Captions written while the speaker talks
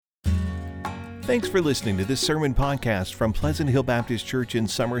Thanks for listening to this sermon podcast from Pleasant Hill Baptist Church in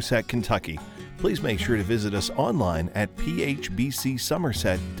Somerset, Kentucky. Please make sure to visit us online at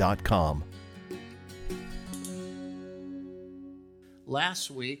phbcsomerset.com.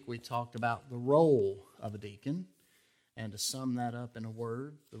 Last week, we talked about the role of a deacon, and to sum that up in a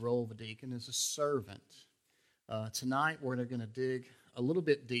word, the role of a deacon is a servant. Tonight, we're going to dig a little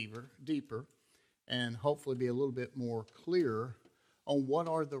bit deeper, and hopefully be a little bit more clear on what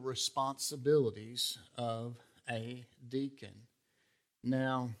are the responsibilities of a deacon.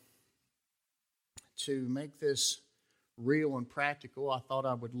 Now, to make this real and practical, I thought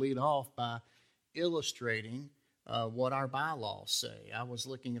I would lead off by illustrating what our bylaws say. I was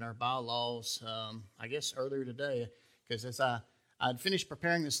looking at our bylaws, earlier today, because as I'd finished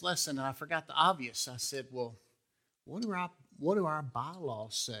preparing this lesson, and I forgot the obvious. I said, well, what do our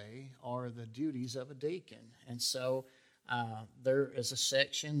bylaws say are the duties of a deacon? And so there is a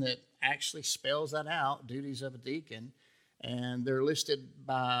section that actually spells that out, duties of a deacon, and they're listed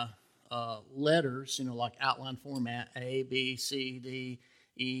by letters, like outline format, A, B, C, D,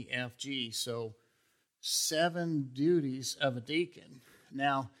 E, F, G. So 7 duties of a deacon.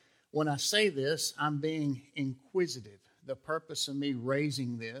 Now, when I say this, I'm being inquisitive. The purpose of me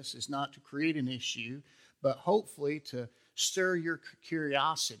raising this is not to create an issue, but hopefully to stir your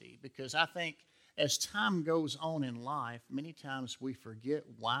curiosity, because I think as time goes on in life, many times we forget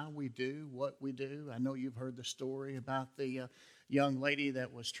why we do what we do. I know you've heard the story about the young lady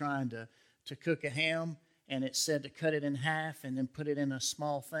that was trying to cook a ham, and it said to cut it in half and then put it in a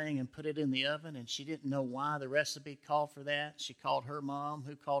small thing and put it in the oven, and she didn't know why the recipe called for that. She called her mom,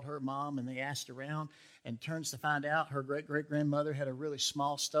 who called her mom, and they asked around, and turns to find out her great-great-grandmother had a really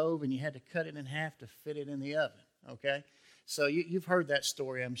small stove, and you had to cut it in half to fit it in the oven, okay? So you've heard that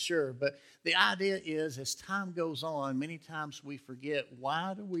story, I'm sure. But the idea is, as time goes on, many times we forget,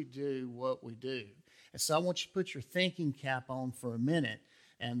 why do we do what we do? And so I want you to put your thinking cap on for a minute.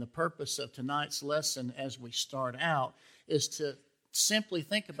 And the purpose of tonight's lesson as we start out is to simply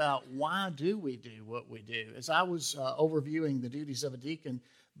think about, why do we do what we do? As I was overviewing the duties of a deacon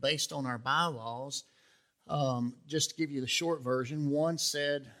based on our bylaws, just to give you the short version, one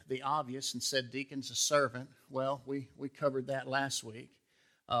said the obvious and said deacon's a servant. Well, we covered that last week.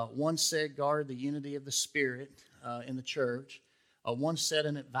 One said guard the unity of the Spirit in the church. One said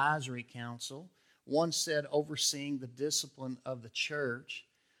an advisory council. One said overseeing the discipline of the church.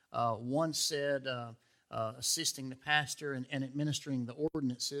 One said assisting the pastor and administering the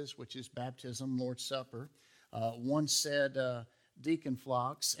ordinances, which is baptism, Lord's Supper. One said deacon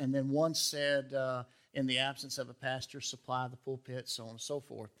flocks. And then one said, in the absence of a pastor, supply the pulpit, so on and so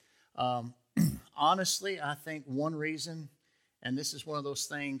forth. Honestly, I think one reason, and this is one of those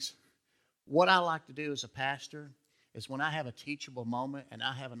things, what I like to do as a pastor is when I have a teachable moment and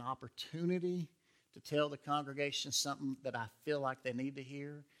I have an opportunity to tell the congregation something that I feel like they need to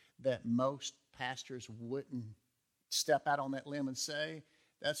hear, that most pastors wouldn't step out on that limb and say,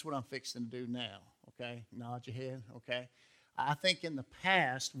 that's what I'm fixing to do now, okay? Nod your head, okay? I think in the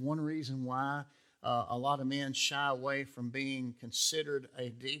past, one reason why a lot of men shy away from being considered a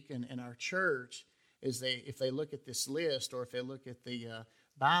deacon in our church is if they look at this list, or if they look at the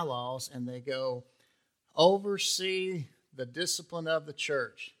bylaws and they go, oversee the discipline of the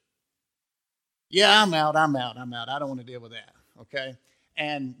church. Yeah, I'm out. I don't want to deal with that, okay?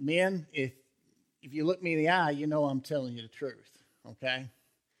 And men, if you look me in the eye, you know I'm telling you the truth, okay?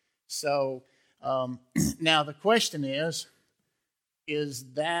 So now the question is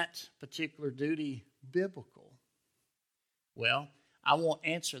that particular duty biblical? Well, I won't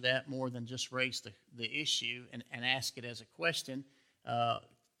answer that more than just raise the issue and ask it as a question.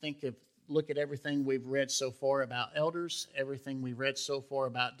 Look at everything we've read so far about elders, everything we've read so far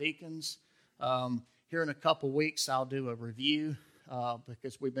about deacons. Here in a couple weeks, I'll do a review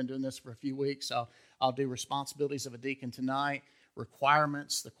because we've been doing this for a few weeks. I'll do responsibilities of a deacon tonight,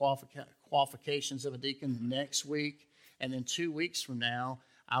 requirements, the qualifications of a deacon next week. And then 2 weeks from now,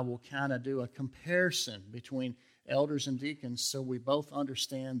 I will kind of do a comparison between elders and deacons so we both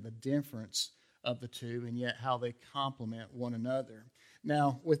understand the difference of the two and yet how they complement one another.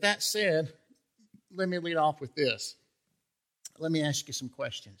 Now, with that said, let me lead off with this. Let me ask you some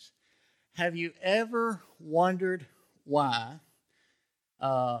questions. Have you ever wondered why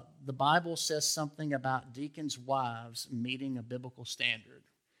the Bible says something about deacons' wives meeting a biblical standard?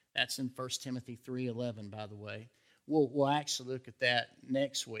 That's in 1 Timothy 3:11, by the way. We'll actually look at that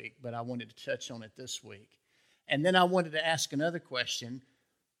next week, but I wanted to touch on it this week. And then I wanted to ask another question.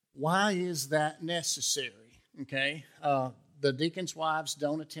 Why is that necessary? Okay, the deacons' wives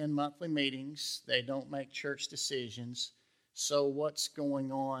don't attend monthly meetings. They don't make church decisions. So what's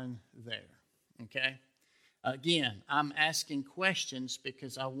going on there? Okay? Again, I'm asking questions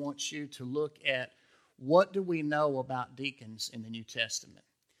because I want you to look at what do we know about deacons in the New Testament.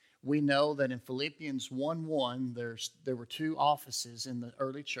 We know that in Philippians 1:1, there were two offices in the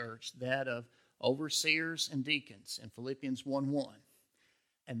early church, that of overseers and deacons in Philippians 1:1.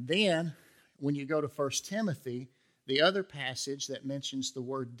 And then when you go to 1 Timothy, the other passage that mentions the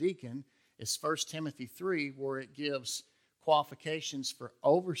word deacon is 1 Timothy 3, where it gives qualifications for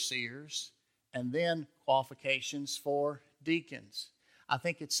overseers and then qualifications for deacons. I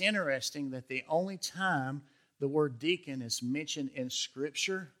think it's interesting that the only time the word deacon is mentioned in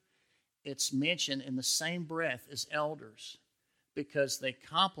Scripture, it's mentioned in the same breath as elders because they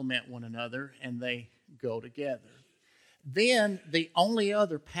complement one another and they go together. Then the only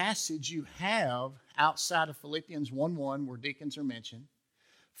other passage you have outside of Philippians 1:1 where deacons are mentioned,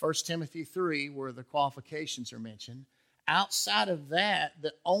 1 Timothy 3 where the qualifications are mentioned, outside of that,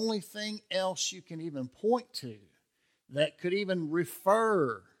 the only thing else you can even point to that could even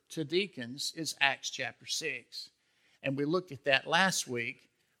refer to deacons is Acts chapter 6. And we looked at that last week.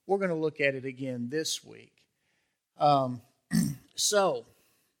 We're going to look at it again this week. So,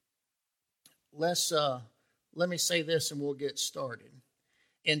 let me say this and we'll get started.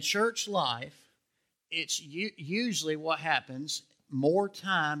 In church life, it's usually what happens, more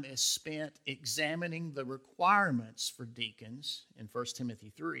time is spent examining the requirements for deacons in 1 Timothy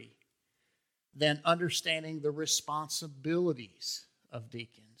 3 than understanding the responsibilities of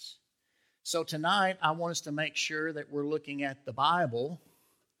deacons. So tonight, I want us to make sure that we're looking at the Bible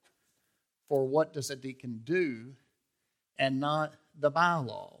for what does a deacon do and not the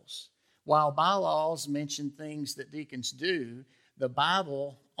bylaws. While bylaws mention things that deacons do, the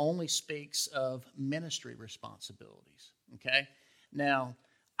Bible only speaks of ministry responsibilities, okay? Now,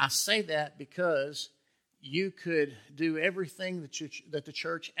 I say that because you could do everything that the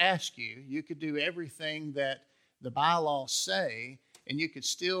church asks you. You could do everything that the bylaws say, and you could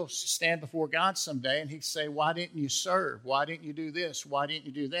still stand before God someday, and He'd say, why didn't you serve? Why didn't you do this? Why didn't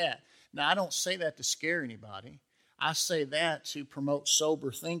you do that? Now, I don't say that to scare anybody. I say that to promote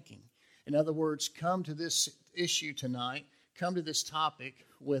sober thinking. In other words, come to this issue tonight, come to this topic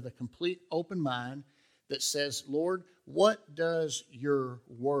with a complete open mind that says, Lord, what does your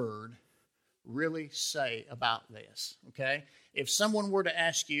word really say about this? Okay? If someone were to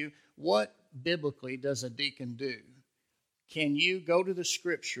ask you, what biblically does a deacon do? Can you go to the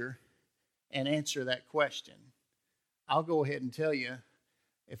Scripture and answer that question? I'll go ahead and tell you,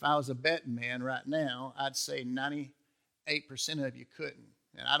 if I was a betting man right now, I'd say 98% of you couldn't.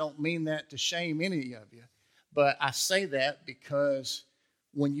 And I don't mean that to shame any of you, but I say that because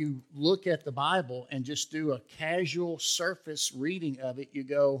when you look at the Bible and just do a casual surface reading of it, you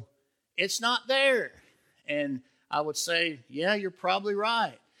go, it's not there. And I would say, yeah, you're probably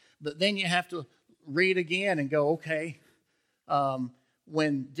right. But then you have to read again and go, okay,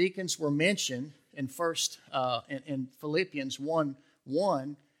 when deacons were mentioned in Philippians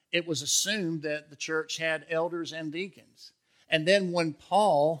 1:1, it was assumed that the church had elders and deacons. And then when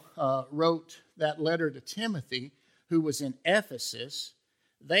Paul wrote that letter to Timothy, who was in Ephesus,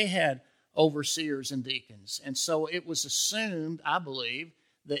 they had overseers and deacons. And so it was assumed, I believe,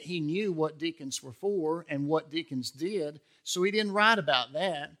 that he knew what deacons were for and what deacons did. So he didn't write about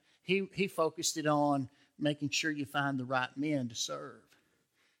that. He focused it on making sure you find the right men to serve.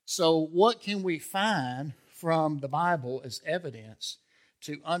 So what can we find from the Bible as evidence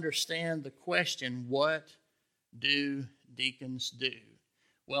to understand the question, what do deacons do?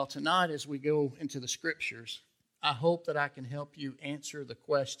 Well, tonight as we go into the Scriptures, I hope that I can help you answer the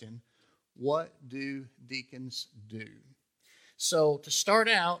question, what do deacons do? So to start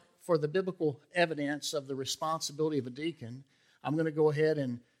out, for the biblical evidence of the responsibility of a deacon, I'm going to go ahead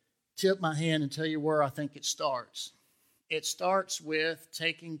and tip my hand and tell you where I think it starts. It starts with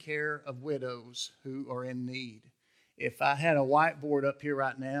taking care of widows who are in need. If I had a whiteboard up here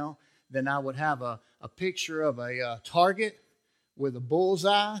right now, then I would have a picture of a target with a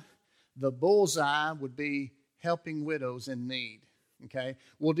bullseye. The bullseye would be helping widows in need. Okay?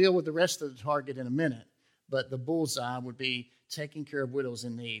 We'll deal with the rest of the target in a minute, but the bullseye would be taking care of widows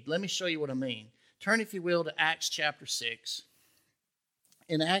in need. Let me show you what I mean. Turn, if you will, to Acts chapter 6.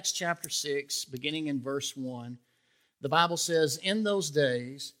 In Acts chapter 6, beginning in verse 1, the Bible says, in those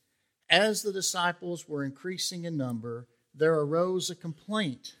days, as the disciples were increasing in number, there arose a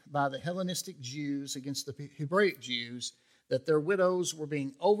complaint by the Hellenistic Jews against the Hebraic Jews that their widows were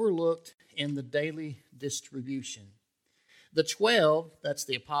being overlooked in the daily distribution. The 12, that's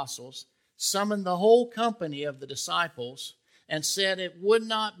the apostles, summoned the whole company of the disciples and said it would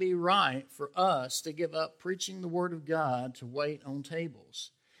not be right for us to give up preaching the word of God to wait on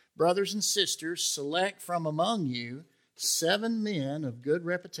tables. Brothers and sisters, select from among you 7 men of good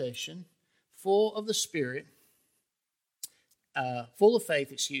reputation, full of the Spirit, full of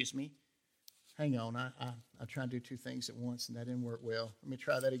faith, Hang on, I tried to do 2 things at once and that didn't work well. Let me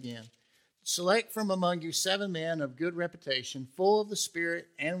try that again. Select from among you 7 men of good reputation, full of the Spirit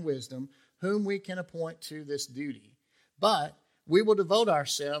and wisdom, whom we can appoint to this duty. But we will devote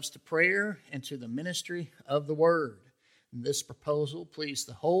ourselves to prayer and to the ministry of the word. And this proposal pleased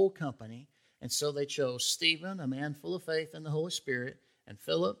the whole company, and so they chose Stephen, a man full of faith in the Holy Spirit, and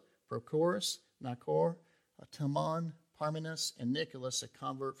Philip, Prochorus, Nicanor, Timon, Parmenas, and Nicholas, a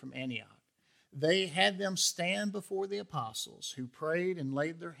convert from Antioch. They had them stand before the apostles, who prayed and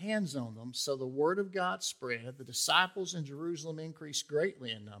laid their hands on them. So the word of God spread. The disciples in Jerusalem increased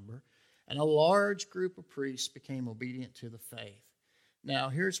greatly in number, and a large group of priests became obedient to the faith. Now,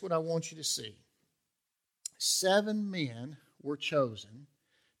 here's what I want you to see. 7 men were chosen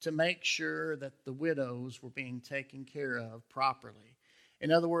to make sure that the widows were being taken care of properly.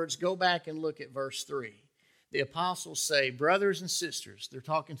 In other words, go back and look at verse 3. The apostles say, brothers and sisters, they're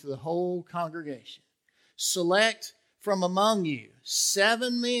talking to the whole congregation, select from among you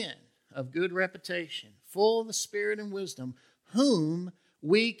 7 men of good reputation, full of the Spirit and wisdom, whom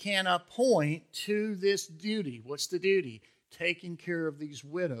we can appoint to this duty. What's the duty? Taking care of these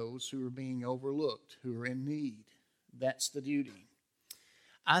widows who are being overlooked, who are in need. That's the duty.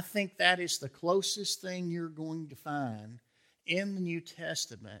 I think that is the closest thing you're going to find in the New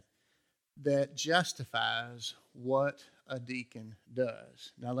Testament that justifies what a deacon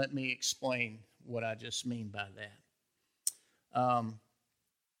does. Now, let me explain what I just mean by that. I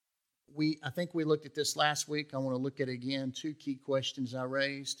think we looked at this last week. I want to look at again 2 key questions I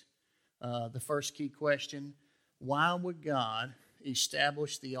raised. The first key question, why would God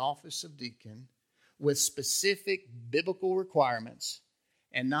establish the office of deacon with specific biblical requirements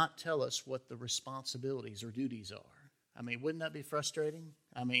and not tell us what the responsibilities or duties are? I mean, wouldn't that be frustrating?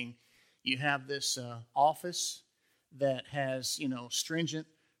 I mean, you have this office that has, stringent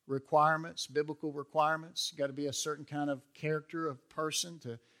requirements, biblical requirements. Got to be a certain kind of character of person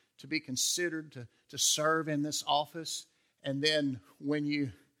to be considered to serve in this office. And then when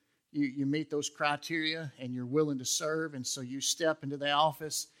you meet those criteria and you're willing to serve, and so you step into the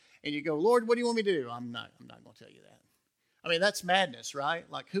office and you go, Lord, what do you want me to do? I'm not going to tell you that. I mean, that's madness, right?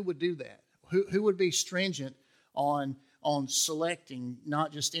 Like, who would do that? Who would be stringent on selecting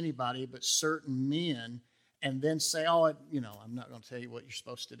not just anybody, but certain men, and then say, I'm not going to tell you what you're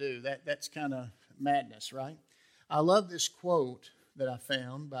supposed to do. That's kind of madness, right? I love this quote that I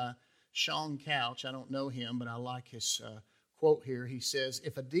found by Sean Couch. I don't know him, but I like his quote here. He says,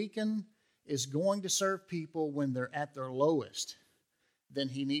 if a deacon is going to serve people when they're at their lowest, then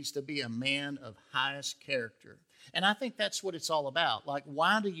he needs to be a man of highest character. And I think that's what it's all about. Like,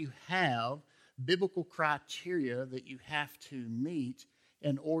 why do you have biblical criteria that you have to meet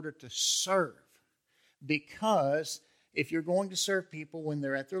in order to serve? Because if you're going to serve people when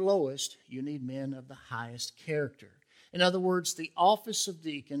they're at their lowest, you need men of the highest character. In other words, the office of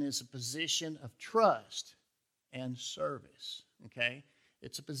deacon is a position of trust and service, okay?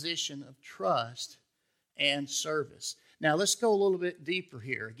 It's a position of trust and service. Now, let's go a little bit deeper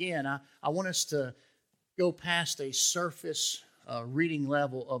here. Again, I want us to go past a surface reading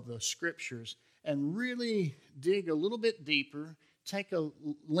level of the Scriptures and really dig a little bit deeper,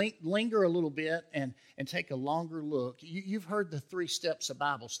 linger a little bit, and take a longer look. You've heard the 3 steps of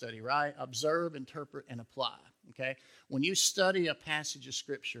Bible study, right? Observe, interpret, and apply, okay? When you study a passage of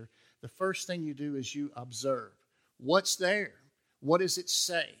Scripture, the first thing you do is you observe. What's there? What does it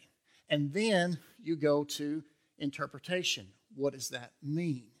say? And then you go to interpretation. What does that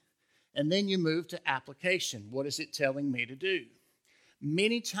mean? And then you move to application. What is it telling me to do?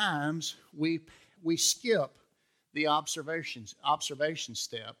 Many times we skip the observation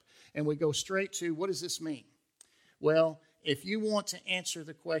step and we go straight to, what does this mean? Well, if you want to answer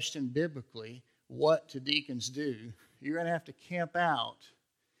the question biblically, what do deacons do, you're going to have to camp out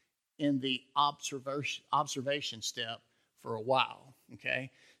in the observation step for a while,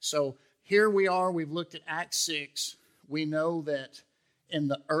 okay? So here we are, we've looked at Acts 6. We know that in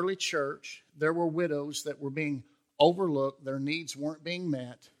the early church, there were widows that were being overlooked. Their needs weren't being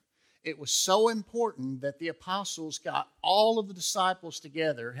met. It was so important that the apostles got all of the disciples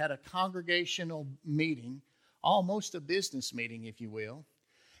together, had a congregational meeting, almost a business meeting, if you will,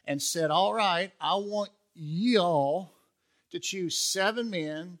 and said, all right, I want y'all to choose 7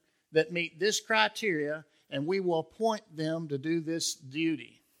 men that meet this criteria, and we will appoint them to do this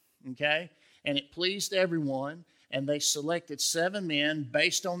duty, okay? And it pleased everyone, and they selected 7 men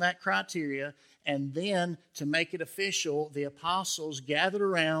based on that criteria, And then, to make it official, the apostles gathered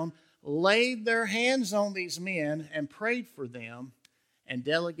around, laid their hands on these men, and prayed for them, and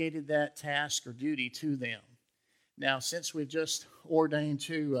delegated that task or duty to them. Now, since we've just ordained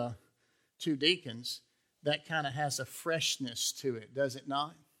two deacons, that kind of has a freshness to it, does it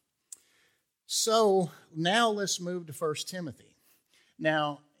not? So, now let's move to 1 Timothy.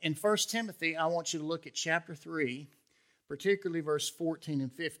 Now, in 1 Timothy, I want you to look at chapter 3, particularly verse 14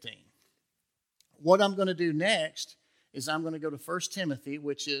 and 15. What I'm going to do next is I'm going to go to 1 Timothy,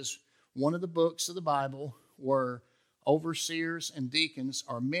 which is one of the books of the Bible where overseers and deacons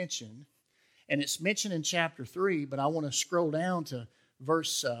are mentioned. And it's mentioned in chapter 3, but I want to scroll down to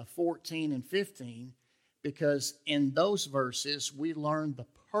verse 14 and 15, because in those verses we learn the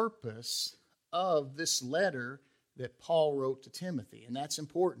purpose of this letter that Paul wrote to Timothy. And that's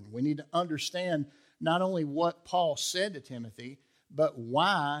important. We need to understand not only what Paul said to Timothy, but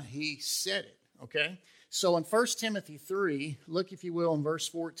why he said it. Okay? So in 1 Timothy 3, look, if you will, in verse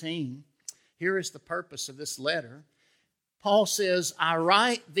 14. Here is the purpose of this letter. Paul says, I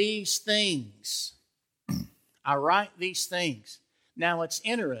write these things. I write these things. Now it's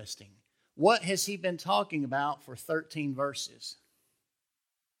interesting. What has he been talking about for 13 verses?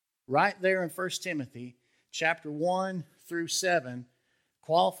 Right there in 1 Timothy, chapter 1 through 7,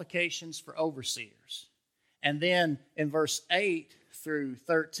 qualifications for overseers. And then in verse 8 through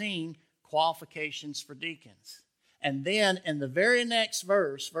 13, qualifications for deacons. And then in the very next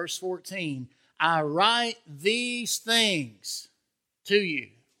verse, verse 14, I write these things to you.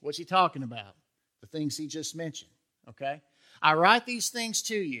 What's he talking about? The things he just mentioned, okay? I write these things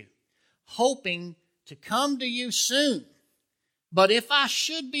to you, hoping to come to you soon. But if I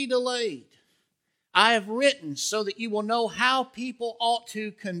should be delayed, I have written so that you will know how people ought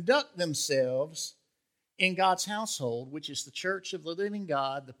to conduct themselves in God's household, which is the church of the living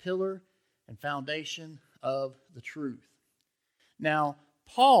God, the pillar and foundation of the truth. Now,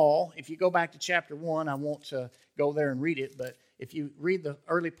 Paul, if you go back to chapter 1, I won't go there and read it, but if you read the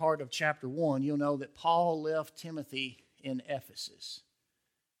early part of chapter 1, you'll know that Paul left Timothy in Ephesus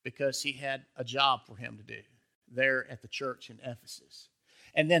because he had a job for him to do there at the church in Ephesus.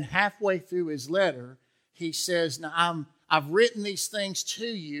 And then halfway through his letter, he says, now I've written these things to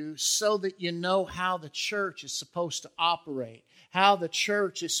you so that you know how the church is supposed to operate, how the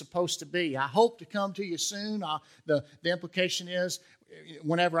church is supposed to be. I hope to come to you soon. The implication is,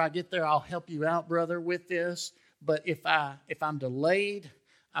 whenever I get there, I'll help you out, brother, with this. But if I'm delayed,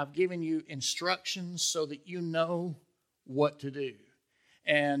 I've given you instructions so that you know what to do.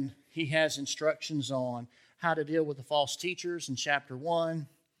 And he has instructions on how to deal with the false teachers in chapter 1,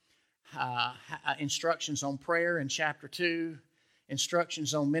 instructions on prayer in chapter 2,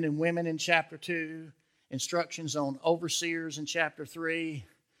 instructions on men and women in chapter 2, instructions on overseers in chapter 3,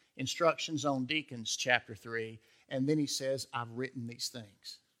 instructions on deacons chapter 3, and then he says, I've written these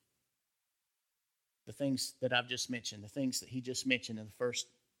things. The things that I've just mentioned, the things that he just mentioned in the first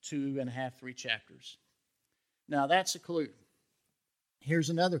 2.5, 3 chapters. Now that's a clue.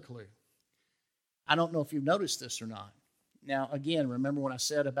 Here's another clue. I don't know if you've noticed this or not. Now, again, remember what I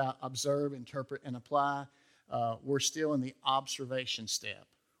said about observe, interpret, and apply? We're still in the observation step.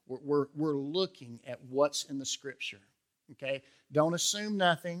 We're looking at what's in the Scripture, okay? Don't assume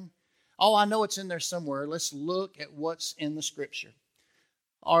nothing. Oh, I know it's in there somewhere. Let's look at what's in the Scripture.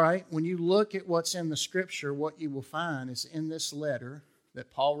 All right, when you look at what's in the Scripture, what you will find is in this letter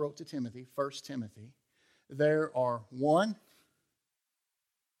that Paul wrote to Timothy, 1 Timothy, there are 1,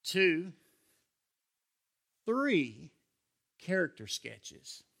 2, 3 character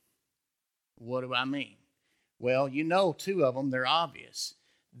sketches. What do I mean? Well, you know 2 of them, they're obvious.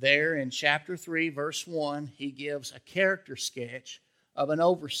 There in chapter 3, verse 1, he gives a character sketch of an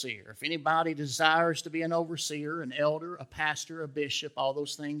overseer. If anybody desires to be an overseer, an elder, a pastor, a bishop, all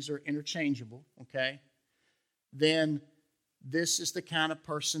those things are interchangeable, okay? Then this is the kind of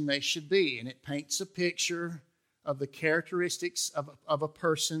person they should be. And it paints a picture of the characteristics of a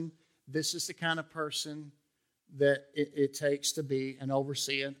person. This is the kind of person that it takes to be an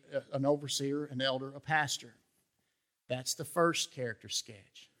overseer, an elder, a pastor. That's the first character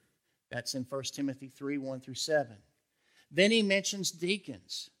sketch. That's in 1 Timothy 3, 1 through 7. Then he mentions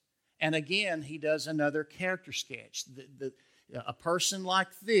deacons. And again, he does another character sketch. A person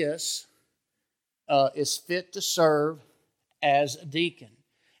like this is fit to serve as a deacon.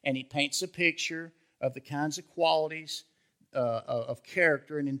 And he paints a picture of the kinds of qualities of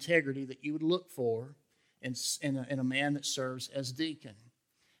character and integrity that you would look for in a man that serves as deacon.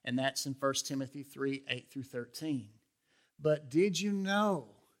 And that's in 1 Timothy 3, 8 through 13. But did you know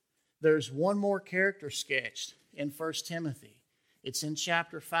there's one more character sketched in 1 Timothy? It's in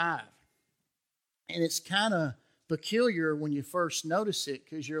chapter 5. And it's kind of peculiar when you first notice it,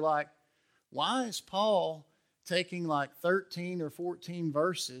 because you're like, why is Paul taking like 13 or 14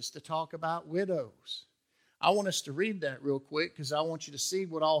 verses to talk about widows? I want us to read that real quick because I want you to see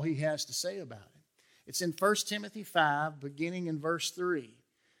what all he has to say about it. It's in 1 Timothy 5, beginning in verse 3.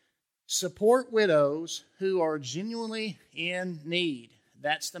 Support widows who are genuinely in need.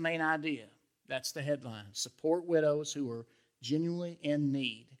 That's the main idea. That's the headline. Support widows who are genuinely in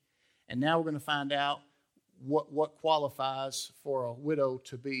need. And now we're going to find out what qualifies for a widow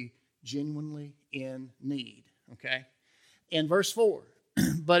to be genuinely in need. Okay? In verse 4,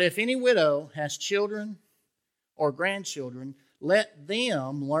 but if any widow has children or grandchildren, let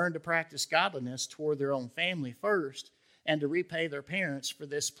them learn to practice godliness toward their own family first, and to repay their parents, for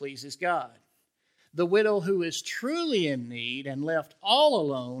this pleases God. The widow who is truly in need and left all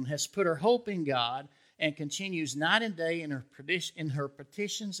alone has put her hope in God and continues night and day in her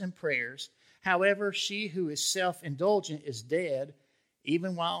petitions and prayers. However, she who is self-indulgent is dead,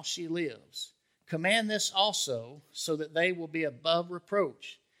 even while she lives. Command this also, so that they will be above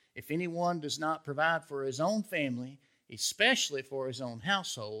reproach. If anyone does not provide for his own family, especially for his own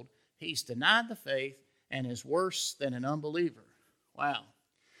household, he's denied the faith and is worse than an unbeliever. Wow.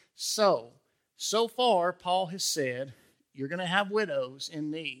 So far, Paul has said, you're going to have widows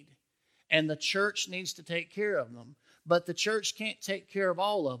in need, and the church needs to take care of them. But the church can't take care of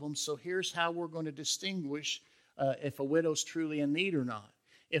all of them, so here's how we're going to distinguish if a widow's truly in need or not.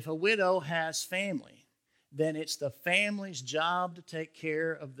 If a widow has family, then it's the family's job to take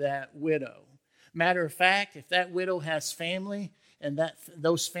care of that widow. Matter of fact, if that widow has family and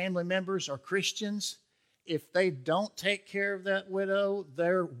those family members are Christians, if they don't take care of that widow,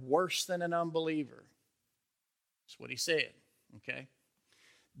 they're worse than an unbeliever. That's what he said, okay?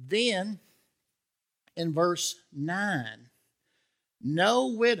 Then, in verse 9, no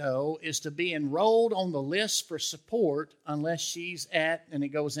widow is to be enrolled on the list for support unless she's at, and it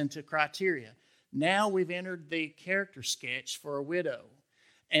goes into criteria. Now we've entered the character sketch for a widow.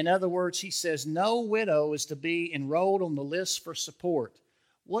 In other words, he says no widow is to be enrolled on the list for support.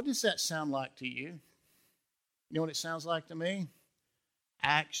 What does that sound like to you? You know what it sounds like to me?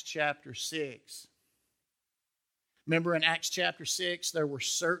 Acts chapter 6. Remember in Acts chapter 6, there were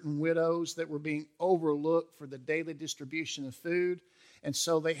certain widows that were being overlooked for the daily distribution of food. And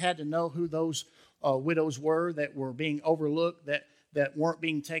so they had to know who those widows were that were being overlooked, that weren't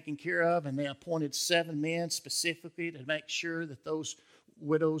being taken care of. And they appointed 7 men specifically to make sure that those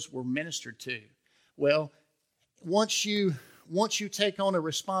widows were ministered to. Well, once you take on a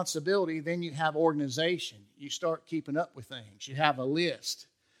responsibility, then you have organization. You start keeping up with things. You have a list.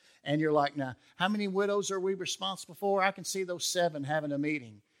 And you're like, now, how many widows are we responsible for? I can see those 7 having a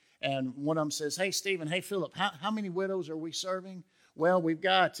meeting. And one of them says, hey, Stephen, hey, Philip, how many widows are we serving? Well, we've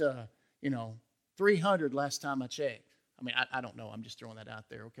got, 300 last time I checked. I mean, I don't know. I'm just throwing that out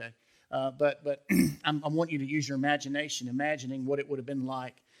there, okay? But I want you to use your imagination, imagining what it would have been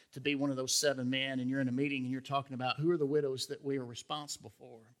like to be one of those 7 men, and you're in a meeting and you're talking about who are the widows that we are responsible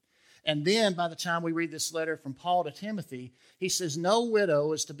for. And then by the time we read this letter from Paul to Timothy, he says no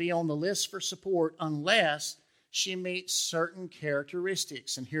widow is to be on the list for support unless she meets certain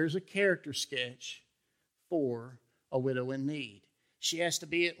characteristics. And here's a character sketch for a widow in need. She has to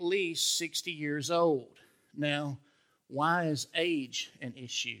be at least 60 years old. Now, why is age an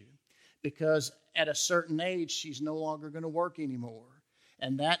issue? Because at a certain age, she's no longer going to work anymore.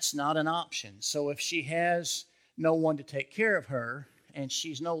 And that's not an option. So if she has no one to take care of her, and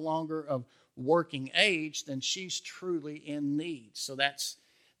she's no longer of working age, then she's truly in need. So that's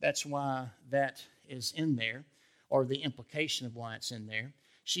why that is in there, or the implication of why it's in there.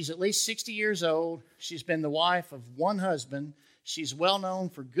 She's at least 60 years old. She's been the wife of one husband. She's well known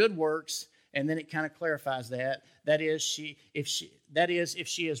for good works, and then it kind of clarifies that. That is, if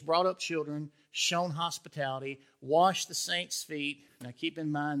she has brought up children, shown hospitality, washed the saints' feet. Now keep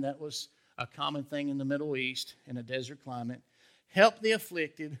in mind that was a common thing in the Middle East in a desert climate. Helped the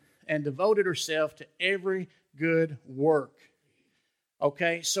afflicted, and devoted herself to every good work.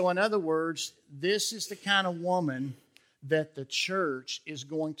 Okay, so in other words, this is the kind of woman that the church is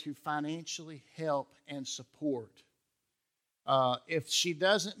going to financially help and support. If she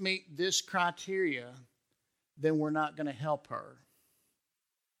doesn't meet this criteria, then we're not going to help her.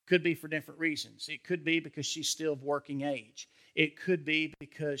 Could be for different reasons. It could be because she's still of working age. It could be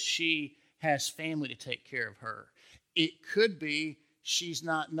because she has family to take care of her. It could be she's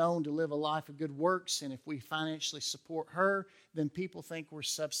not known to live a life of good works, and if we financially support her, then people think we're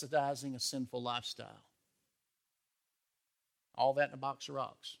subsidizing a sinful lifestyle. All that in a box of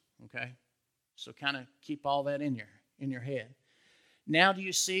rocks, okay? So kind of keep all that in your head. Now do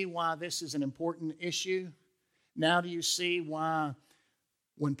you see why this is an important issue? Now do you see why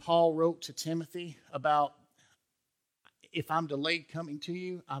when Paul wrote to Timothy about, if I'm delayed coming to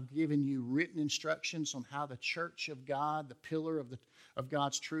you, I've given you written instructions on how the church of God, the pillar of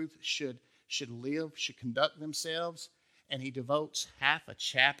God's truth, should live, should conduct themselves. And he devotes half a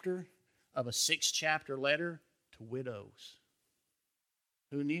chapter of a 6-chapter letter to widows.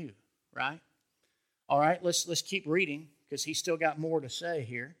 Who knew, right? All right, let's keep reading because he's still got more to say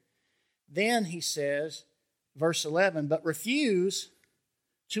here. Then he says, verse 11, but refuse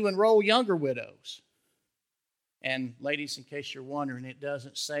to enroll younger widows. And ladies, in case you're wondering, it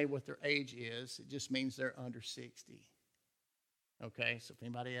doesn't say what their age is. It just means they're under 60. Okay, so if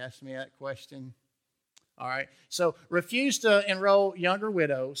anybody asks me that question, all right. So refuse to enroll younger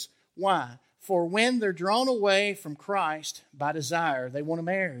widows. Why? For when they're drawn away from Christ by desire, they want to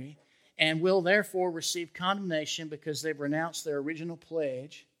marry and will therefore receive condemnation because they've renounced their original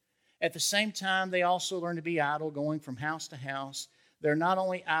pledge. At the same time, they also learn to be idle, going from house to house. They're not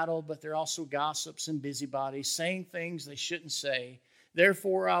only idle, but they're also gossips and busybodies, saying things they shouldn't say.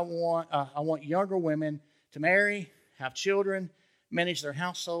 Therefore, I want younger women to marry, have children, manage their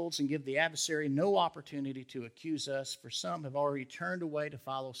households, and give the adversary no opportunity to accuse us, for some have already turned away to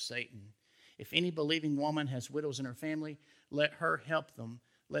follow Satan. If any believing woman has widows in her family, let her help them.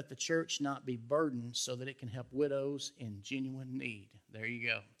 Let the church not be burdened so that it can help widows in genuine need. There you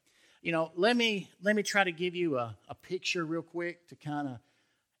go. You know, let me try to give you a picture real quick to kind of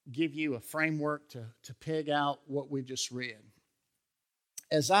give you a framework to peg out what we've just read.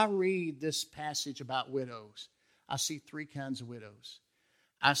 As I read this passage about widows, I see 3 kinds of widows.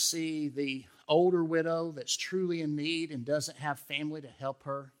 I see the older widow that's truly in need and doesn't have family to help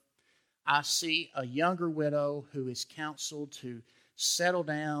her. I see a younger widow who is counseled to settle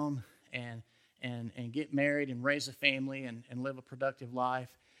down and get married and raise a family and live a productive life.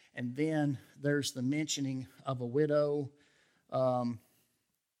 And then there's the mentioning of a widow. Where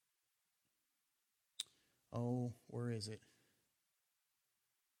is it?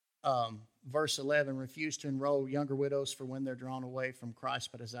 Verse 11, refuse to enroll younger widows, for when they're drawn away from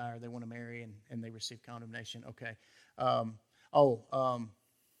Christ by desire, they want to marry and they receive condemnation. Okay. No.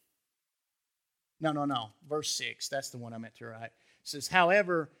 Verse 6, that's the one I meant to write. It says,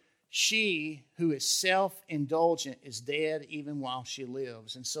 however, she who is self-indulgent is dead even while she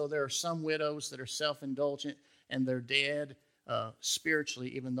lives. And so there are some widows that are self-indulgent and they're dead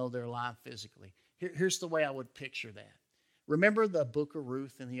spiritually, even though they're alive physically. Here's the way I would picture that. Remember the book of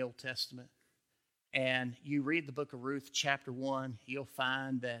Ruth in the Old Testament? And you read the book of Ruth, chapter 1, you'll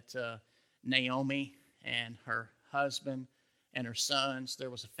find that Naomi and her husband and her sons, there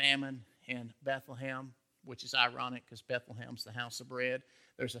was a famine in Bethlehem, which is ironic because Bethlehem's the house of bread.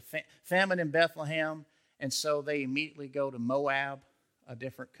 There's a famine in Bethlehem, and so they immediately go to Moab, a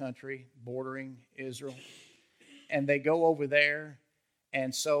different country bordering Israel, and they go over there.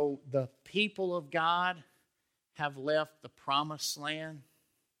 And so the people of God have left the promised land,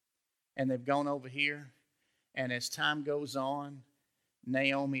 and they've gone over here. And as time goes on,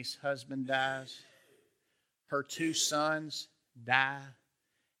 Naomi's husband dies. Her 2 sons die.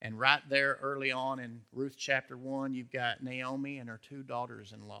 And right there early on in Ruth chapter 1, you've got Naomi and her 2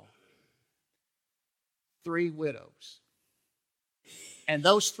 daughters-in-law. 3 widows. And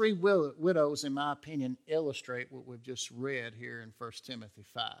those 3 widows, in my opinion, illustrate what we've just read here in 1 Timothy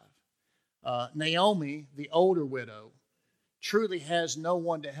 5. Naomi, the older widow, truly has no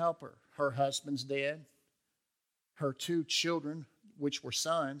one to help her. Her husband's dead. Her 2 children, which were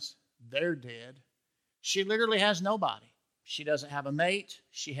sons, they're dead. She literally has nobody. She doesn't have a mate.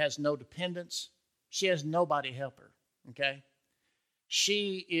 She has no dependents. She has nobody to help her, okay?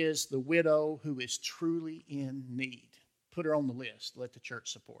 She is the widow who is truly in need. Put her on the list. Let the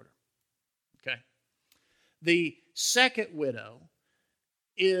church support her, okay? The second widow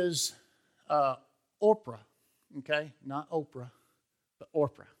is Orpah, okay? Not Oprah, but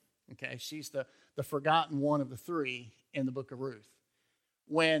Orpah, okay? She's the forgotten one of the 3 in the book of Ruth.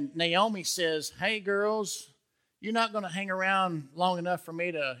 When Naomi says, hey, girls, you're not going to hang around long enough for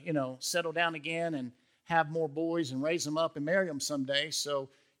me to, settle down again and have more boys and raise them up and marry them someday. So,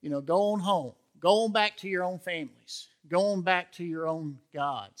 go on home. Go on back to your own families. Go on back to your own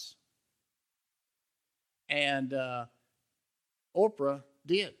gods. And Orpah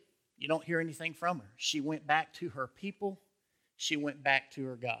did. You don't hear anything from her. She went back to her people. She went back to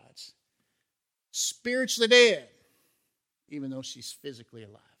her gods. Spiritually dead, even though she's physically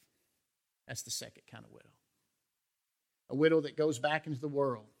alive. That's the second kind of widow. A widow that goes back into the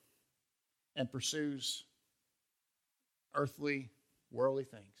world and pursues earthly, worldly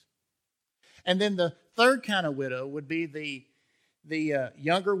things. And then the third kind of widow would be the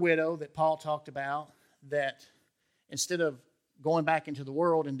younger widow that Paul talked about, that instead of going back into the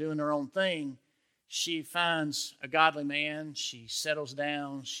world and doing her own thing, she finds a godly man, she settles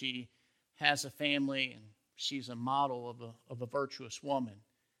down, she has a family, and she's a model of a virtuous woman.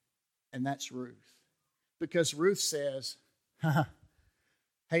 And that's Ruth. Because Ruth says,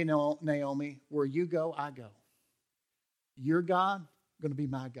 hey, Naomi, where you go, I go. Your God, going to be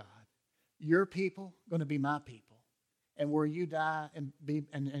my God. Your people, going to be my people. And where you die and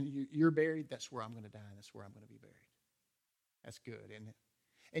you're buried, that's where I'm going to die, and that's where I'm going to be buried. That's good, isn't it?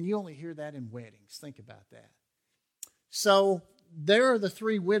 And you only hear that in weddings. Think about that. So there are the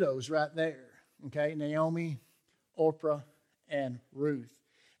three widows right there. Okay, Naomi, Orpah, and Ruth.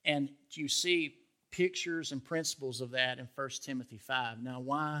 And you see pictures and principles of that in 1 Timothy 5. Now,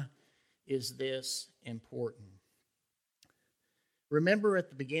 why is this important? Remember at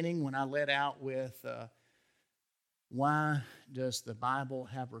the beginning when I led out with why does the Bible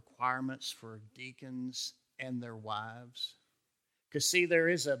have requirements for deacons and their wives? Because see, there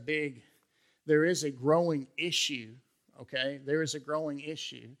is a growing issue, okay? There is a growing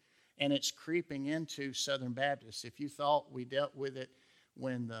issue, and it's creeping into Southern Baptists. If you thought we dealt with it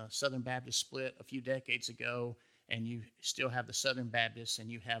when the Southern Baptists split a few decades ago, and you still have the Southern Baptists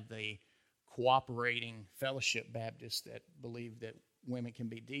and you have the cooperating Fellowship Baptists that believe that women can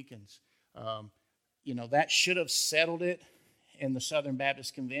be deacons, that should have settled it in the Southern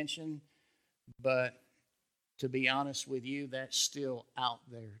Baptist Convention, but to be honest with you, that's still out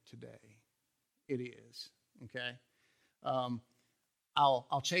there today. It is, okay?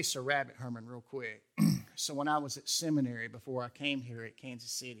 I'll chase a rabbit, Herman, real quick. So when I was at seminary before I came here at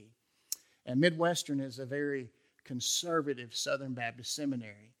Kansas City, and Midwestern is a very conservative Southern Baptist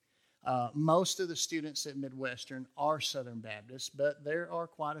seminary. Most of the students at Midwestern are Southern Baptists, but there are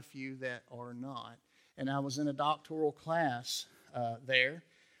quite a few that are not. And I was in a doctoral class there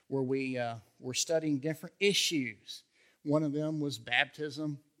where we were studying different issues. One of them was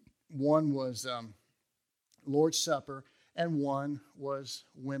baptism, one was Lord's Supper, and one was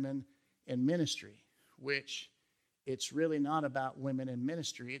women in ministry, which it's really not about women in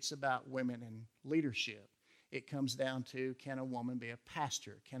ministry, it's about women in leadership. It comes down to, can a woman be a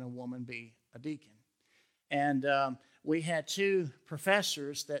pastor? Can a woman be a deacon? And we had two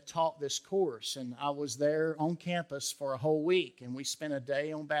professors that taught this course, and I was there on campus for a whole week, and we spent a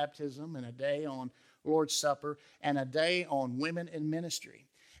day on baptism and a day on Lord's Supper and a day on women in ministry.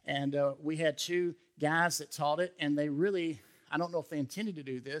 And we had two guys that taught it, and they really, I don't know if they intended to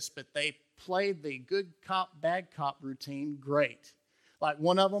do this, but they played the good cop, bad cop routine great. Like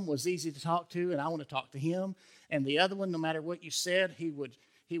one of them was easy to talk to, and I want to talk to him. And the other one, no matter what you said, he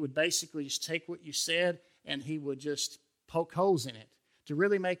would basically just take what you said and he would just poke holes in it to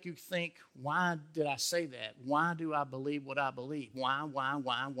really make you think, why did I say that? Why do I believe what I believe? Why?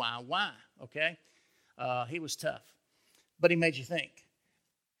 Okay? He was tough, but he made you think.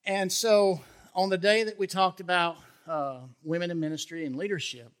 And so on the day that we talked about women in ministry and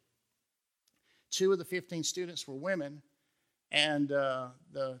leadership, 2 of the 15 students were women, and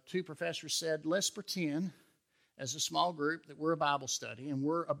the 2 professors said, let's pretend as a small group that we're a Bible study and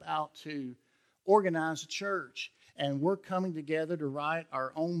we're about to organize a church, and we're coming together to write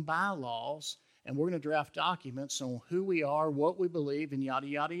our own bylaws, and we're going to draft documents on who we are, what we believe, and yada,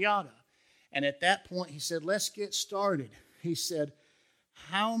 yada, yada. And at that point, he said, let's get started. He said,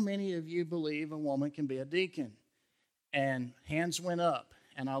 how many of you believe a woman can be a deacon? And hands went up,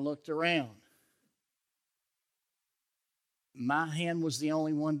 and I looked around. My hand was the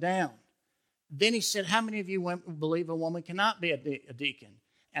only one down. Then he said, how many of you believe a woman cannot be a deacon?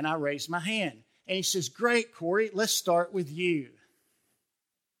 And I raised my hand. And he says, great, Corey, let's start with you.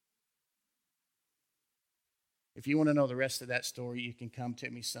 If you want to know the rest of that story, you can come to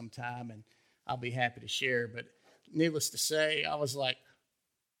me sometime, and I'll be happy to share. But needless to say, I was like,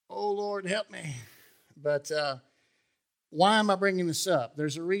 oh, Lord, help me. But why am I bringing this up?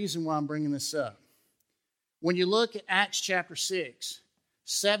 There's a reason why I'm bringing this up. When you look at Acts chapter 6,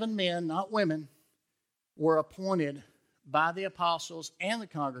 7 men, not women, were appointed by the apostles and the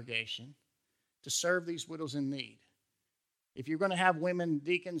congregation to serve these widows in need. If you're going to have women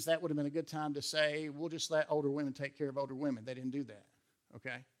deacons, that would have been a good time to say, we'll just let older women take care of older women. They didn't do that,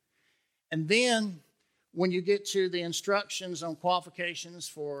 okay? And then when you get to the instructions on qualifications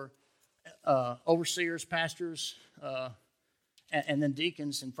for overseers, pastors, and then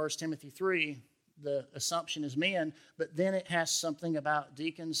deacons in 1 Timothy 3, the assumption is men, but then it has something about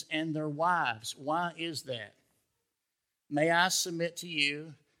deacons and their wives. Why is that? May I submit to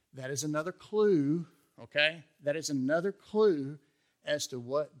you, that is another clue, okay? That is another clue as to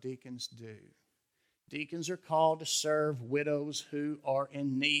what deacons do. Deacons are called to serve widows who are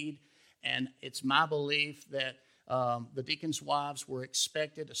in need, and it's my belief that the deacons' wives were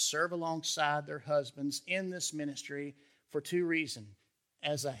expected to serve alongside their husbands in this ministry for two reasons: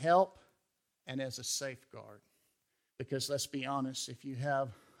 as a help and as a safeguard. Because let's be honest, if you have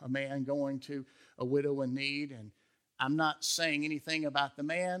a man going to a widow in need, and I'm not saying anything about the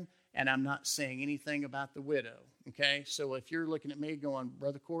man, and I'm not saying anything about the widow, okay? So if you're looking at me going,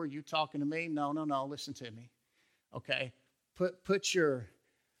 Brother Corey, you talking to me? No, listen to me, okay? Put your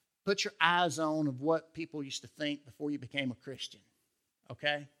eyes on of what people used to think before you became a Christian,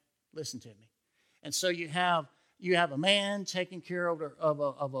 okay? Listen to me. And so you have a man taking care of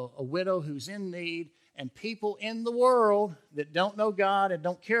a widow who's in need, and people in the world that don't know God and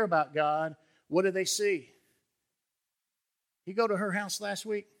don't care about God, what do they see? You go to her house last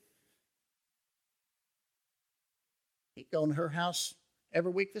week? You go to her house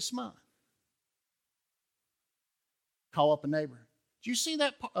every week this month. Call up a neighbor. Do you see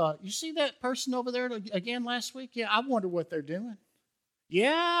that? You see that person over there again last week? Yeah, I wonder what they're doing.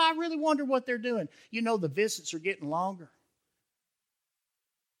 Yeah, I really wonder what they're doing. You know, the visits are getting longer.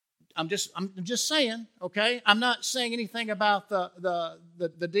 I'm just saying, okay? I'm not saying anything about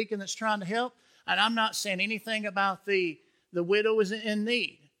the deacon that's trying to help, and I'm not saying anything about the widow is in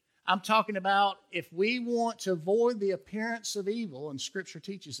need. I'm talking about if we want to avoid the appearance of evil, and Scripture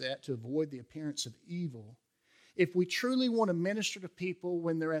teaches that, to avoid the appearance of evil, if we truly want to minister to people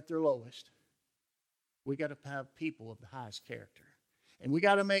when they're at their lowest, we got to have people of the highest character. And we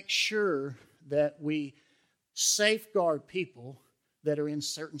got to make sure that we safeguard people that are in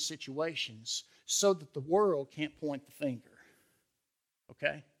certain situations so that the world can't point the finger.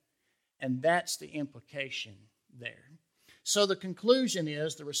 Okay? And that's the implication there. So the conclusion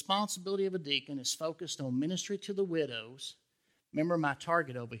is the responsibility of a deacon is focused on ministry to the widows. Remember my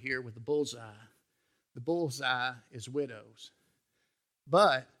target over here with the bullseye. The bullseye is widows.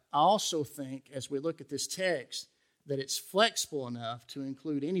 But I also think, as we look at this text, that it's flexible enough to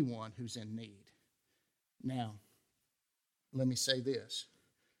include anyone who's in need. Now, let me say this.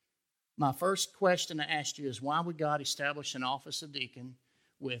 My first question I asked you is, why would God establish an office of deacon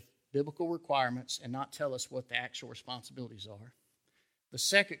with biblical requirements and not tell us what the actual responsibilities are? The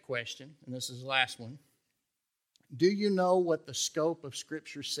second question, and this is the last one, do you know what the scope of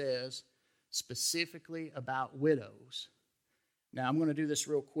Scripture says specifically about widows? Now, I'm going to do this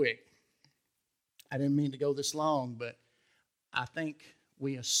real quick. I didn't mean to go this long, but I think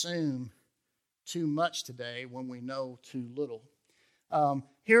we assume too much today when we know too little.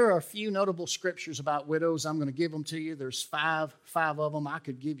 Here are a few notable scriptures about widows. I'm going to give them to you. There's five of them. I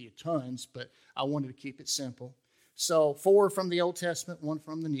could give you tons, but I wanted to keep it simple. So 4 from the Old Testament, 1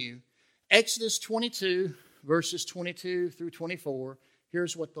 from the New. Exodus 22, verses 22 through 24.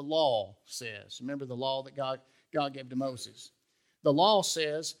 Here's what the law says. Remember the law that God gave to Moses. The law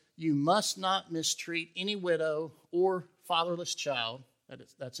says, you must not mistreat any widow or fatherless child.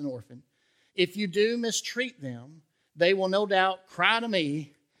 That's an orphan. If you do mistreat them, they will no doubt cry to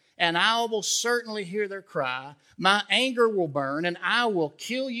me, and I will certainly hear their cry. My anger will burn, and I will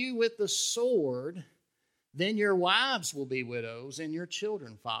kill you with the sword. Then your wives will be widows, and your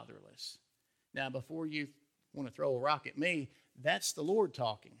children fatherless. Now, before you want to throw a rock at me, that's the Lord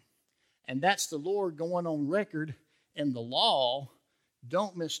talking. And that's the Lord going on record in the law.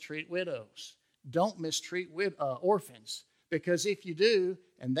 Don't mistreat widows. Don't mistreat orphans. Because if you do,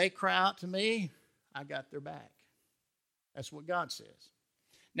 and they cry out to me, I got their back. That's what God says.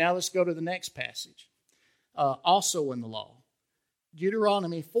 Now let's go to the next passage. Also in the law.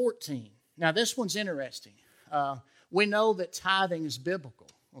 Deuteronomy 14. Now this one's interesting. We know that tithing is biblical,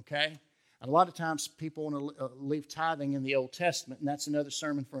 okay? And a lot of times people want to leave tithing in the Old Testament, and that's another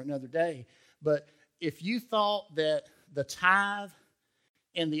sermon for another day. But if you thought that the tithe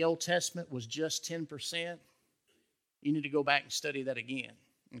in the Old Testament was just 10%, you need to go back and study that again,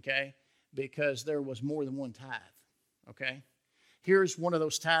 okay? Because there was more than one tithe, okay? Here's one of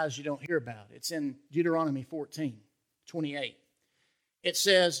those tithes you don't hear about. It's in Deuteronomy 14:28. It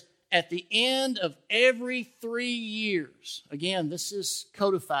says, at the end of every 3 years, again, this is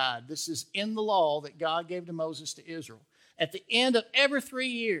codified. This is in the law that God gave to Moses to Israel. At the end of every 3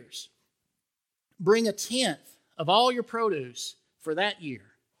 years, bring a tenth of all your produce for that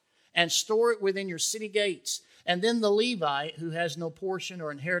year and store it within your city gates. And then the Levite, who has no portion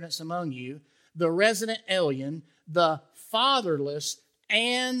or inheritance among you, the resident alien, the fatherless,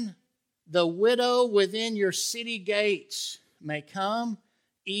 and the widow within your city gates may come,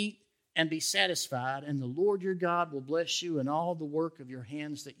 eat, and be satisfied, and the Lord your God will bless you in all the work of your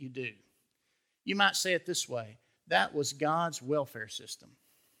hands that you do. You might say it this way: that was God's welfare system.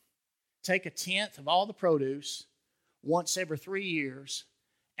 take a tenth of all the produce once every 3 years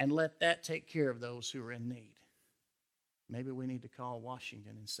and let that take care of those who are in need. Maybe we need to call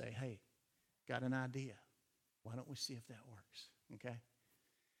Washington and say, hey, got an idea. Why don't we see if that works? Okay?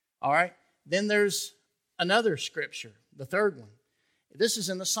 All right. Then there's another scripture, the third one. This is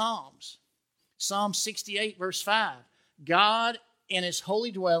in the Psalms. Psalm 68, verse 5. God in his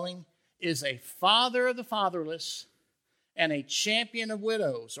holy dwelling is a father of the fatherless and a champion of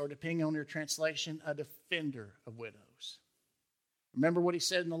widows, or depending on your translation, a defender of widows. Remember what he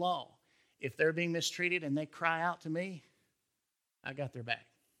said in the law. If they're being mistreated and they cry out to me, I got their back.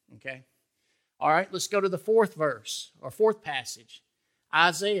 Okay? All right, let's go to the fourth verse, or fourth passage.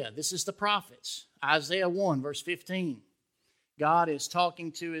 Isaiah, this is the prophets. Isaiah 1, verse 15. God is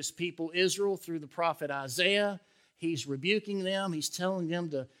talking to his people Israel through the prophet Isaiah. He's rebuking them. He's telling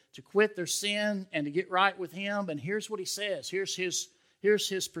them to quit their sin and to get right with him. And here's what he says. Here's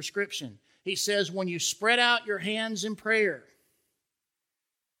his prescription. He says, when you spread out your hands in prayer,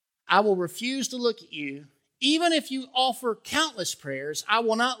 I will refuse to look at you. Even if you offer countless prayers, I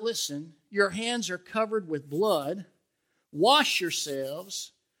will not listen. Your hands are covered with blood. Wash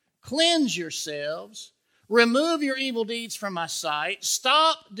yourselves. Cleanse yourselves. Remove your evil deeds from my sight.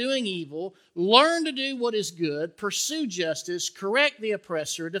 Stop doing evil. Learn to do what is good. Pursue justice. Correct the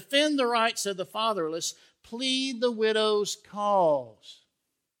oppressor. Defend the rights of the fatherless. Plead the widow's cause.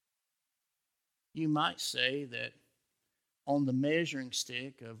 You might say that on the measuring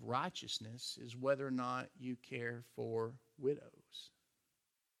stick of righteousness is whether or not you care for widows.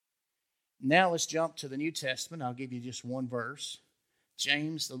 Now let's jump to the New Testament. I'll give you just one verse.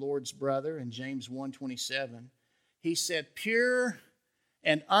 James, the Lord's brother, in James 1:27, he said, pure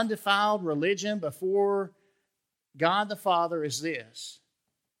and undefiled religion before God the Father is this,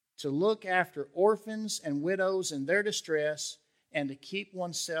 to look after orphans and widows in their distress and to keep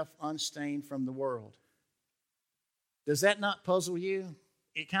oneself unstained from the world. Does that not puzzle you?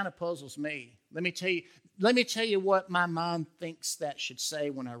 It kind of puzzles me. Let me tell you what my mind thinks that should say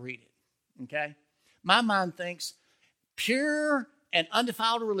when I read it. Okay? My mind thinks pure and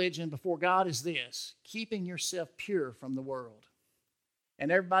undefiled religion before God is this, keeping yourself pure from the world.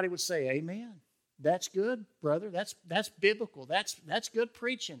 And everybody would say, amen. That's good, brother. That's biblical. That's good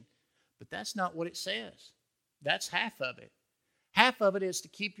preaching. But that's not what it says. That's half of it. Half of it is to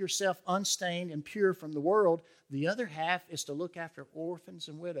keep yourself unstained and pure from the world. The other half is to look after orphans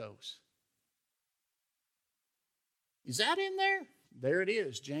and widows. Is that in there? There it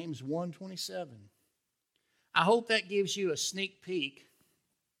is, James 1:27. I hope that gives you a sneak peek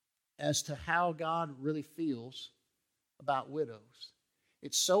as to how God really feels about widows.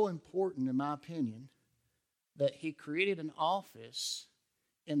 It's so important, in my opinion, that he created an office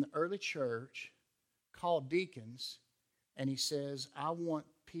in the early church called deacons, and he says, I want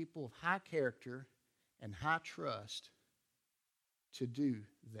people of high character and high trust to do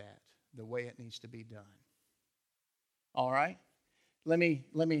that the way it needs to be done. All right? Let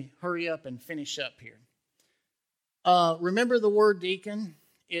me hurry up and finish up here. Remember the word deacon?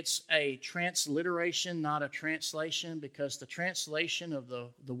 It's a transliteration, not a translation, because the translation of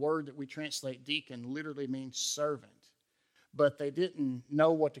the word that we translate deacon literally means servant. But they didn't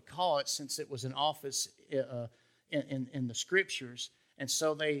know what to call it since it was an office in the scriptures, and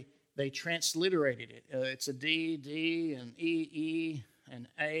so they transliterated it. It's a D, and E, and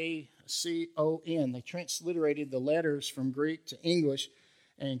A, C-O-N. They transliterated the letters from Greek to English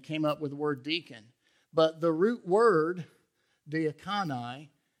and came up with the word deacon. But the root word, diakoni,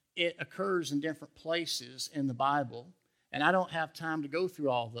 it occurs in different places in the Bible. And I don't have time to go through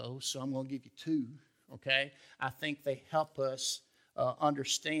all those, so I'm going to give you two, okay? I think they help us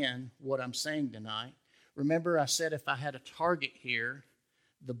understand what I'm saying tonight. Remember, I said if I had a target here,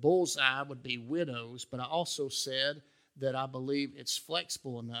 the bullseye would be widows, but I also said that I believe it's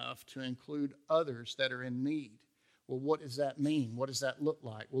flexible enough to include others that are in need. Well, what does that mean? What does that look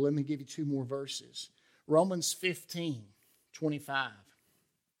like? Well, let me give you two more verses. Romans 15:25.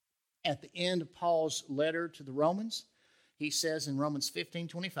 At the end of Paul's letter to the Romans, he says in Romans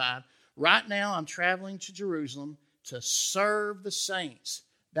 15:25, right now I'm traveling to Jerusalem to serve the saints.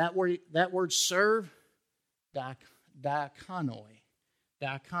 That word serve, diakonoi,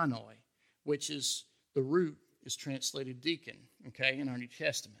 which is the root is translated deacon, okay, in our New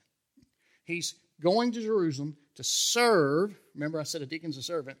Testament. He's going to Jerusalem to serve. Remember, I said a deacon's a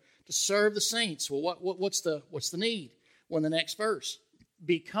servant. To serve the saints. Well, what's the need? Well, in the next verse,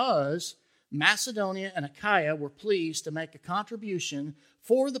 because Macedonia and Achaia were pleased to make a contribution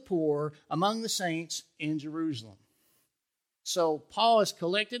for the poor among the saints in Jerusalem. So Paul has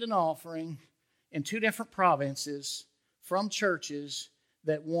collected an offering in two different provinces from churches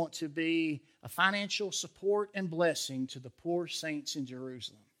that want to be a financial support and blessing to the poor saints in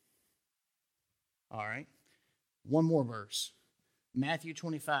Jerusalem. All right. One more verse. Matthew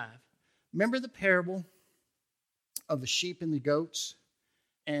 25. Remember the parable of the sheep and the goats?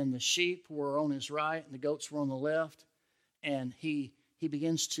 And the sheep were on his right and the goats were on the left. And he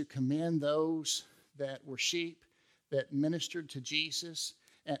begins to commend those that were sheep that ministered to Jesus.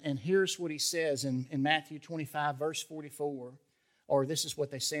 And here's what he says in Matthew 25, verse 44. Or this is what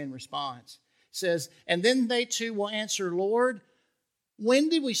they say in response. It says, "And then they too will answer, Lord, when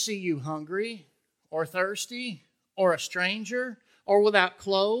did we see you hungry or thirsty or a stranger or without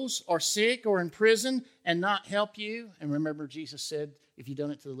clothes or sick or in prison and not help you?" And remember, Jesus said, if you've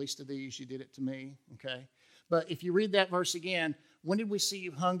done it to the least of these, you did it to me. Okay. But if you read that verse again, when did we see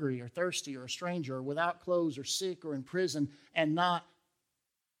you hungry or thirsty or a stranger or without clothes or sick or in prison and not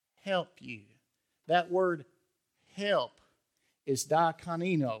help you? That word help is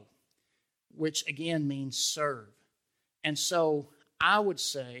diakonino, which again means serve. And so I would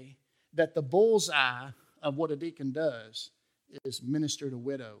say that the bullseye of what a deacon does is minister to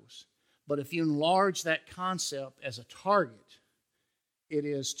widows. But if you enlarge that concept as a target, it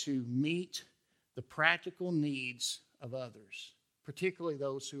is to meet the practical needs of others, particularly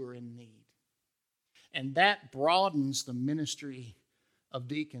those who are in need. And that broadens the ministry of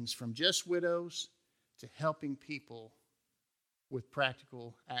deacons from just widows to helping people with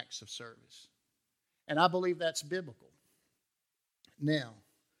practical acts of service. And I believe that's biblical. Now,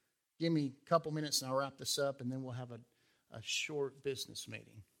 give me a couple minutes and I'll wrap this up, and then we'll have a short business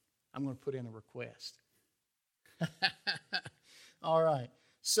meeting. I'm going to put in a request. All right.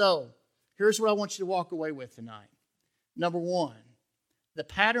 So, here's what I want you to walk away with tonight. Number one, the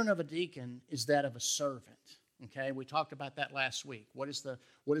pattern of a deacon is that of a servant. Okay, we talked about that last week. What is the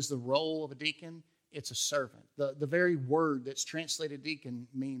role of a deacon? It's a servant. The very word that's translated deacon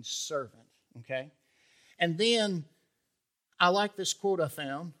means servant. Okay, and then I like this quote I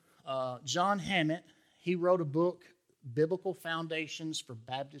found. John Hammett, he wrote a book, Biblical Foundations for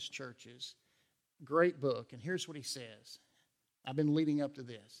Baptist Churches. Great book. And here's what he says. I've been leading up to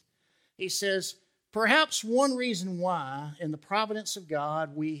this. He says, perhaps one reason why, in the providence of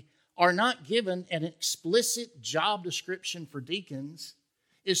God, we are not given an explicit job description for deacons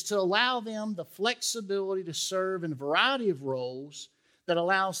is to allow them the flexibility to serve in a variety of roles that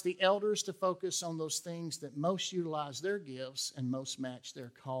allows the elders to focus on those things that most utilize their gifts and most match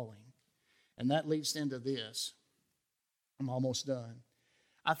their calling. And that leads into this. I'm almost done.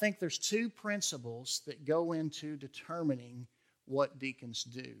 I think there's two principles that go into determining what deacons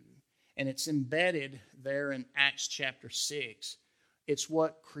do. And it's embedded there in Acts chapter 6. It's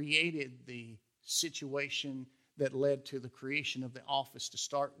what created the situation that led to the creation of the office to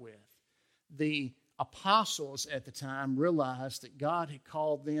start with. The apostles at the time realized that God had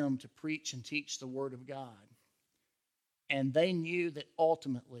called them to preach and teach the Word of God. And they knew that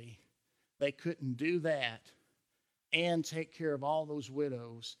ultimately they couldn't do that and take care of all those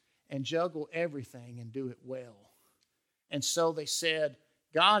widows and juggle everything and do it well. And so they said,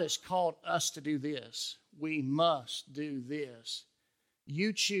 God has called us to do this. We must do this.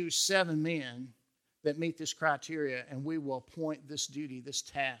 You choose 7 men that meet this criteria, and we will appoint this duty, this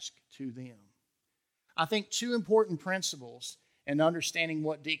task to them. I think 2 important principles in understanding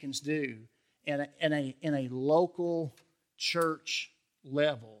what deacons do in a local church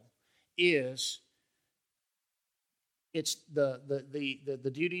level is it's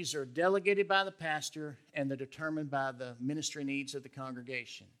the duties are delegated by the pastor and they're determined by the ministry needs of the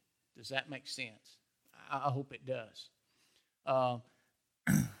congregation. Does that make sense? I hope it does.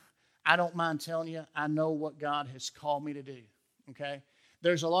 I don't mind telling you, I know what God has called me to do, okay?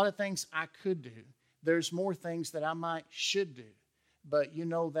 There's a lot of things I could do. There's more things that I should do. But you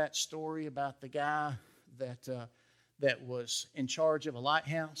know that story about the guy that was in charge of a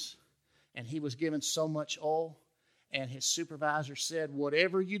lighthouse, and he was given so much oil, and his supervisor said,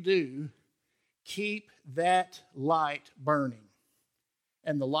 whatever you do, keep that light burning.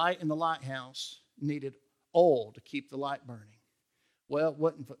 And the light in the lighthouse needed oil to keep the light burning. Well,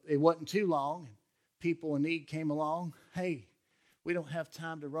 it wasn't too long, and people in need came along. Hey, we don't have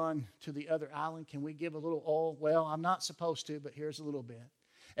time to run to the other island. Can we give a little oil? Well, I'm not supposed to, but here's a little bit.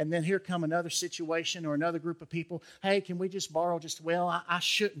 And then here come another situation or another group of people. Hey, can we just borrow I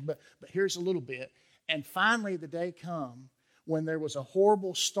shouldn't, but here's a little bit. And finally the day come when there was a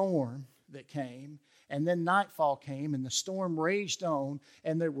horrible storm that came, and then nightfall came, and the storm raged on,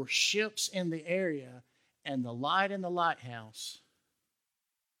 and there were ships in the area, and the light in the lighthouse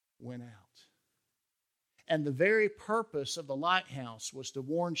went out. And the very purpose of the lighthouse was to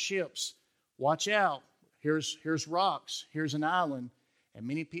warn ships, watch out, here's rocks, here's an island, And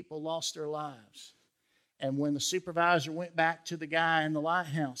many people lost their lives. And when the supervisor went back to the guy in the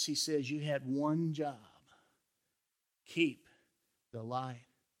lighthouse, he says, you had one job. Keep the light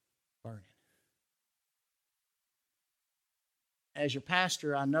burning. As your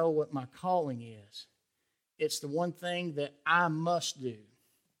pastor, I know what my calling is. It's the one thing that I must do.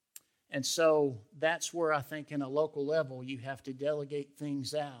 And so that's where I think in a local level you have to delegate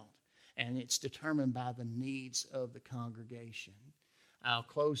things out. And it's determined by the needs of the congregation. I'll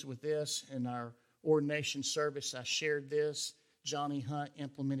close with this. In our ordination service, I shared this. Johnny Hunt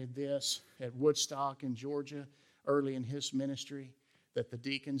implemented this at Woodstock in Georgia early in his ministry, that the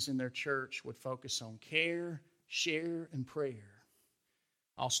deacons in their church would focus on care, share, and prayer.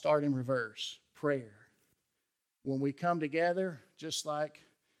 I'll start in reverse. Prayer. When we come together, just like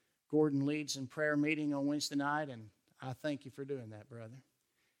Gordon leads in prayer meeting on Wednesday night, and I thank you for doing that, brother.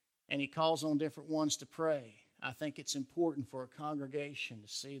 And he calls on different ones to pray. I think it's important for a congregation to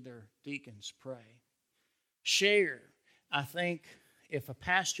see their deacons pray. Share. I think if a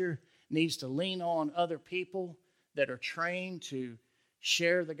pastor needs to lean on other people that are trained to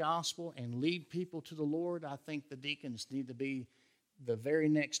share the gospel and lead people to the Lord, I think the deacons need to be the very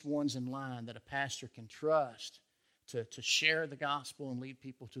next ones in line that a pastor can trust to share the gospel and lead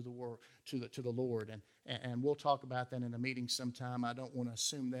people to the Lord. And we'll talk about that in a meeting sometime. I don't want to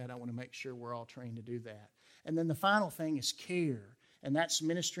assume that. I want to make sure we're all trained to do that. And then the final thing is care, and that's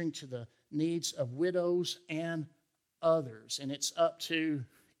ministering to the needs of widows and others. And it's up to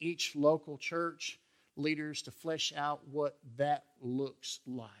each local church leaders to flesh out what that looks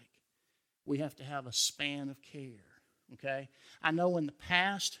like. We have to have a span of care, okay? I know in the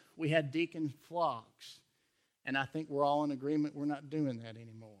past we had deacon flocks, and I think we're all in agreement we're not doing that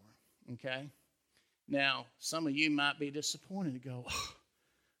anymore, okay? Now, some of you might be disappointed to go,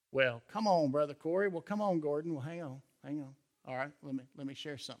 well, come on, Brother Corey. Well, come on, Gordon. Well, hang on. All right, let me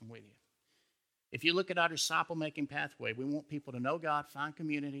share something with you. If you look at our disciple-making pathway, we want people to know God, find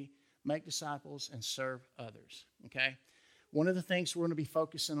community, make disciples, and serve others, okay? One of the things we're going to be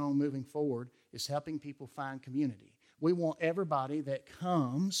focusing on moving forward is helping people find community. We want everybody that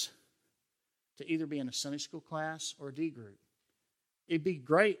comes to either be in a Sunday school class or a D group. It'd be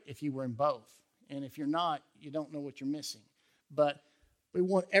great if you were in both. And if you're not, you don't know what you're missing. But we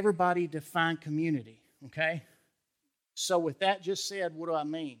want everybody to find community, okay? So with that just said, what do I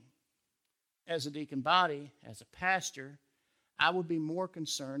mean? As a deacon body, as a pastor, I would be more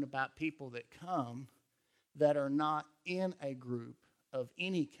concerned about people that come that are not in a group of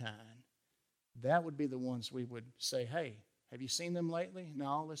any kind. That would be the ones we would say, hey, have you seen them lately?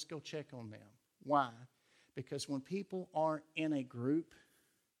 No, let's go check on them. Why? Because when people aren't in a group,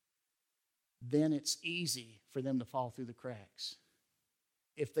 then it's easy for them to fall through the cracks.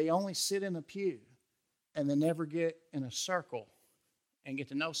 If they only sit in a pew and they never get in a circle and get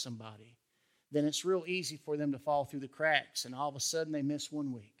to know somebody, then it's real easy for them to fall through the cracks, and all of a sudden they miss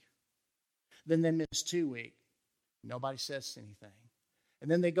 1 week. Then they miss 2 weeks. Nobody says anything. And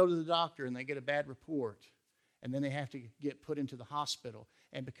then they go to the doctor and they get a bad report, and then they have to get put into the hospital.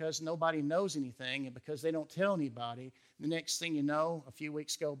 And because nobody knows anything and because they don't tell anybody, the next thing you know, a few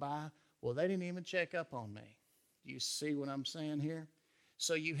weeks go by, well, they didn't even check up on me. Do you see what I'm saying here?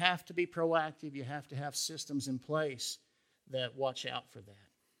 So you have to be proactive. You have to have systems in place that watch out for that.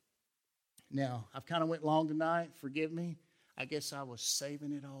 Now, I've kind of went long tonight. Forgive me. I guess I was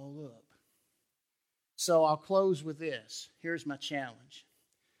saving it all up. So I'll close with this. Here's my challenge.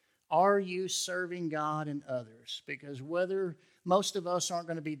 Are you serving God and others? Because whether most of us aren't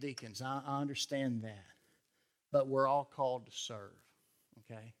going to be deacons, I understand that. But we're all called to serve,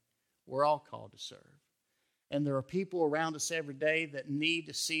 okay? We're all called to serve. And there are people around us every day that need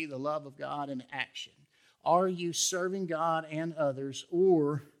to see the love of God in action. Are you serving God and others,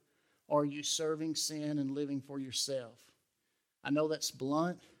 or are you serving sin and living for yourself? I know that's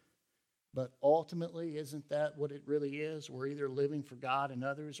blunt, but ultimately, isn't that what it really is? We're either living for God and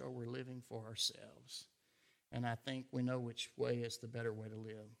others, or we're living for ourselves. And I think we know which way is the better way to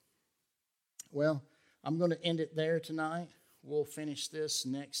live. Well, I'm going to end it there tonight. We'll finish this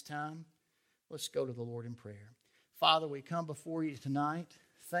next time. Let's go to the Lord in prayer. Father, we come before you tonight.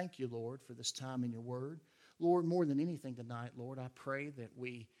 Thank you, Lord, for this time in your word. Lord, more than anything tonight, Lord, I pray that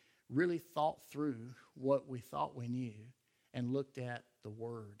we really thought through what we thought we knew and looked at the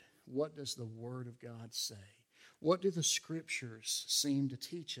word. What does the word of God say? What do the scriptures seem to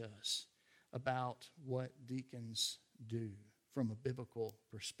teach us about what deacons do from a biblical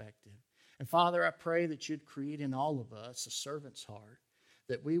perspective? And Father, I pray that you'd create in all of us a servant's heart,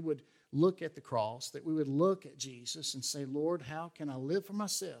 that we would look at the cross, that we would look at Jesus and say, Lord, how can I live for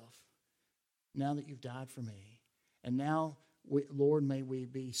myself now that you've died for me? And now Lord, may we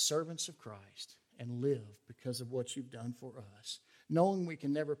be servants of Christ and live because of what you've done for us, knowing we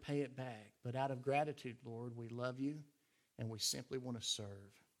can never pay it back. But out of gratitude, Lord, we love you and we simply want to serve.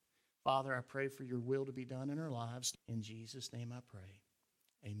 Father, I pray for your will to be done in our lives. In Jesus' name I pray.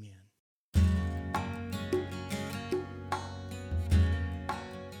 Amen.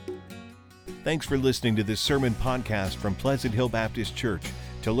 Thanks for listening to this sermon podcast from Pleasant Hill Baptist Church.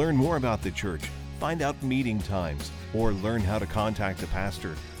 To learn more about the church, find out meeting times, or learn how to contact the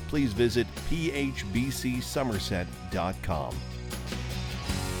pastor, please visit phbcsomerset.com.